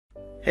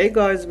Hey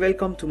guys,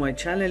 welcome to my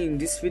channel. In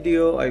this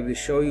video I will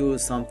show you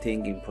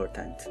something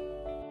important.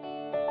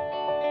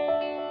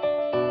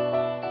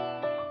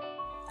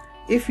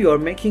 If you are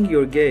making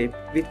your game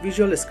with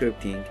visual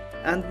scripting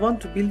and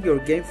want to build your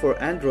game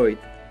for Android,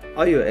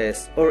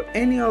 iOS or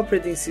any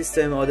operating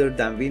system other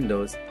than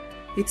Windows,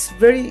 it's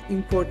very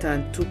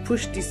important to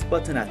push this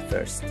button at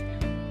first.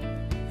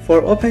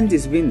 For open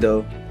this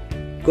window,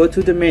 go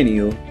to the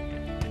menu,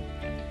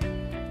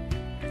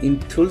 in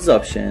Tools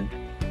option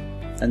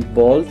and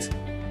Bold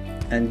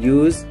and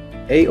use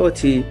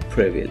AOT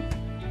Pre-Build.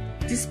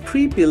 This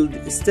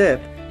pre-build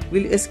step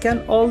will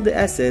scan all the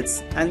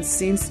assets and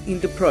scenes in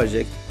the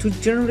project to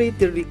generate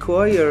the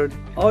required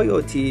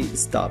AOT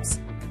stubs.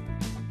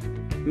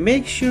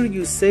 Make sure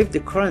you save the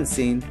current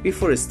scene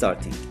before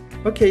starting.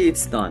 Okay,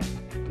 it's done.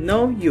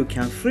 Now you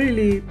can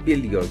freely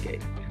build your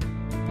game.